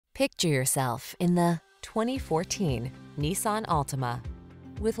Picture yourself in the 2014 Nissan Altima.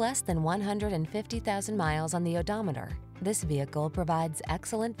 With less than 150,000 miles on the odometer, this vehicle provides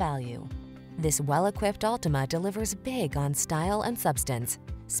excellent value. This well-equipped Altima delivers big on style and substance,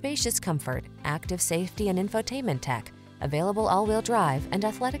 spacious comfort, active safety and infotainment tech, available all-wheel drive and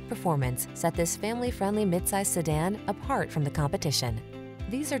athletic performance set this family-friendly midsize sedan apart from the competition.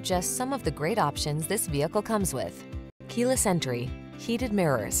 These are just some of the great options this vehicle comes with: keyless entry, heated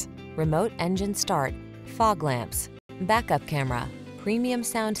mirrors, remote engine start, fog lamps, backup camera, premium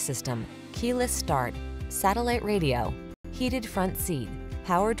sound system, keyless start, satellite radio, heated front seat,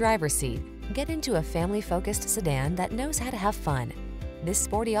 power driver's seat. Get into a family-focused sedan that knows how to have fun. This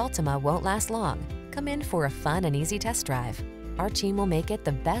sporty Altima won't last long. Come in for a fun and easy test drive. Our team will make it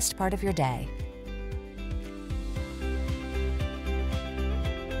the best part of your day.